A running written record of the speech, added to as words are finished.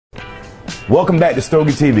Welcome back to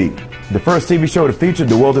Stogie TV, the first TV show to feature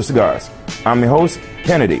the world of cigars. I'm your host,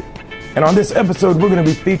 Kennedy. And on this episode, we're going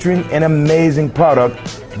to be featuring an amazing product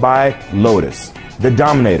by Lotus, the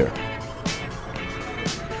Dominator.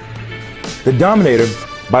 The Dominator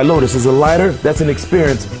by Lotus is a lighter that's an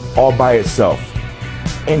experience all by itself.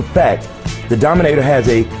 In fact, the Dominator has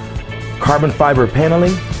a carbon fiber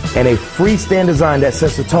paneling and a freestand design that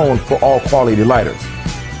sets the tone for all quality lighters.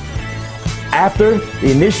 After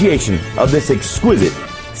the initiation of this exquisite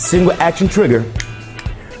single action trigger,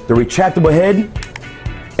 the retractable head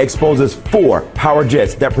exposes 4 power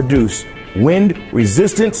jets that produce wind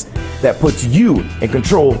resistance that puts you in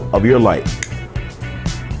control of your light.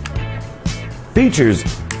 Features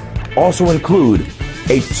also include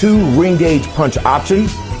a 2 ring gauge punch option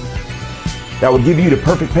that will give you the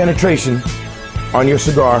perfect penetration on your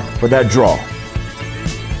cigar for that draw.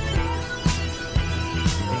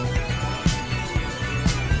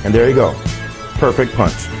 And there you go, perfect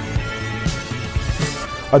punch.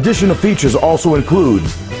 Additional features also include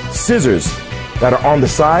scissors that are on the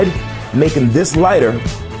side, making this lighter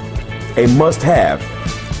a must-have.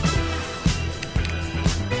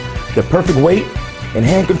 The perfect weight and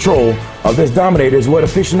hand control of this Dominator is what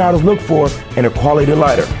aficionados look for in a quality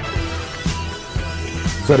lighter.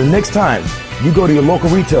 So the next time you go to your local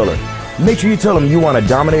retailer, make sure you tell them you want a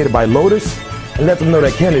Dominator by Lotus and let them know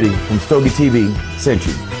that Kennedy from Stogie TV sent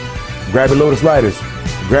you. Grab your Lotus Lighters,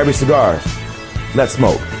 grab your cigars, let's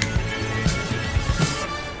smoke.